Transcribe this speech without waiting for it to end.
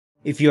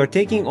If you are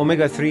taking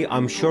omega-3,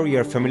 I'm sure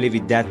you're familiar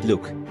with that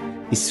look.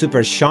 It's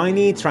super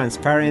shiny,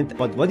 transparent,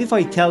 but what if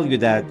I tell you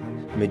that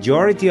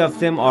majority of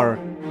them are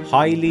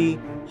highly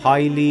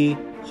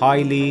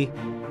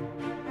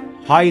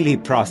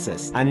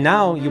processed? And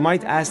now you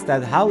might ask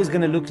that how is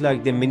going to look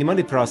like the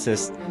minimally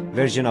processed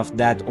version of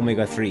that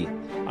omega-3?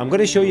 I'm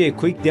going to show you a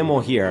quick demo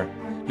here.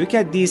 Look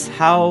at this,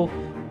 how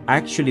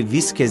actually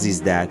viscous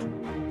is that.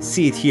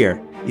 See it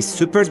here, it's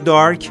super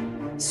dark.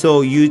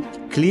 So you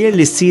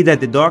clearly see that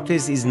the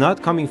darkness is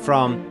not coming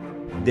from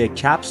the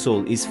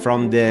capsule, it's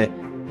from the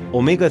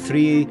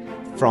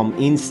omega-3 from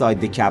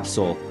inside the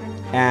capsule.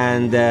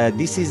 And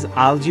this is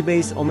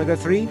algae-based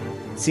omega-3.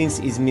 Since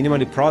it's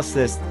minimally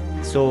processed,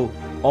 so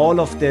all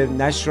of the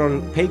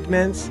natural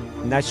pigments,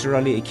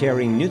 naturally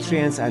occurring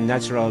nutrients, and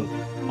natural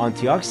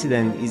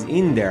antioxidant is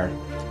in there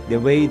the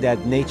way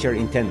that nature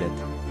intended.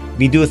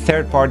 We do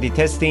third-party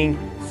testing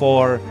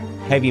for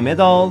heavy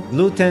metal,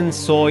 gluten,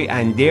 soy,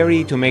 and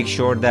dairy to make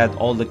sure that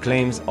all the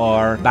claims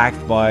are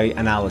backed by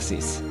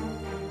analysis.